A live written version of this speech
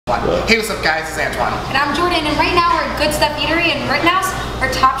Hey, what's up guys, it's Antoine. And I'm Jordan, and right now we're at Good Stuff Eatery in Rittenhouse. Our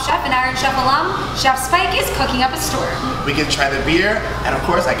top chef and Iron Chef alum, Chef Spike, is cooking up a storm. We get to try the beer, and of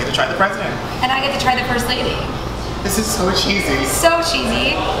course I get to try the president. And I get to try the First Lady. This is so cheesy. So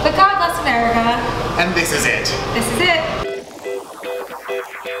cheesy, but God bless America. And this is it. This is it.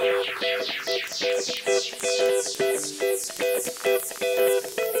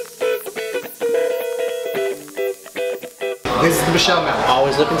 This is the Michelle Melt.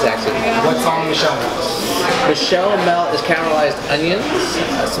 Always looking sexy. What's on Michelle Melt? Michelle Melt is caramelized onions,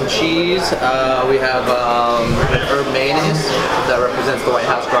 some cheese. We have an herb mayonnaise that represents the White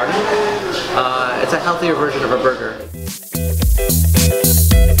House garden. It's a healthier version of a burger.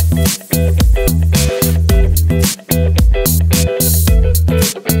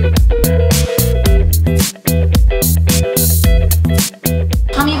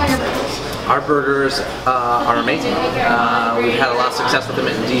 Tell me about your burgers. Our burgers are amazing. We've had a lot of success with them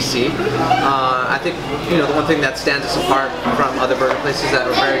in DC. I think the one thing that stands us apart from other burger places is that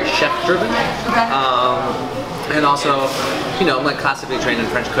we're very chef-driven. And also, I'm like classically trained in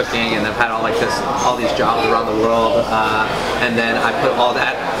French cooking, and I've had all these jobs around the world. And then I put all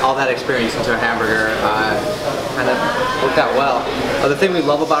that experience into a hamburger. Kind of worked out well. The thing we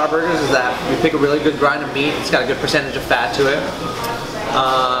love about our burgers is that we pick a really good grind of meat. It's got a good percentage of fat to it.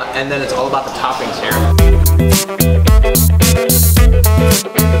 And then it's all about the toppings here.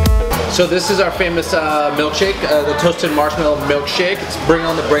 So this is our famous milkshake, the toasted marshmallow milkshake. It's bring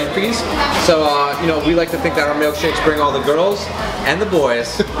on the brain freeze. So we like to think that our milkshakes bring all the girls and the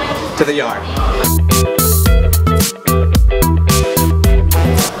boys to the yard.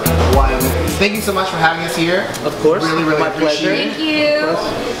 Thank you so much for having us here. Of course. Really, really My pleasure. Thank you.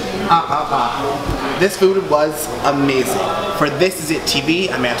 This food was amazing. For This Is It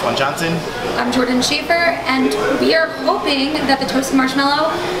TV, I'm Antoine Johnson. I'm Jordan Schaefer, and we are hoping that the toasted marshmallow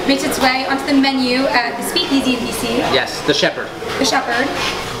makes its way onto the menu at the Speakeasy in DC. Yes, the Shepherd. The Shepherd.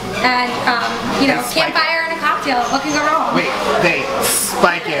 And, campfire and a cocktail. What can go wrong? Wait, they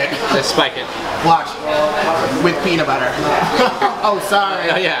spike it. They spike it. Watch. With peanut butter. Oh,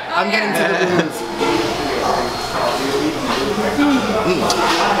 sorry. Oh, yeah. I'm getting to the booze.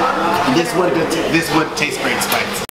 This would taste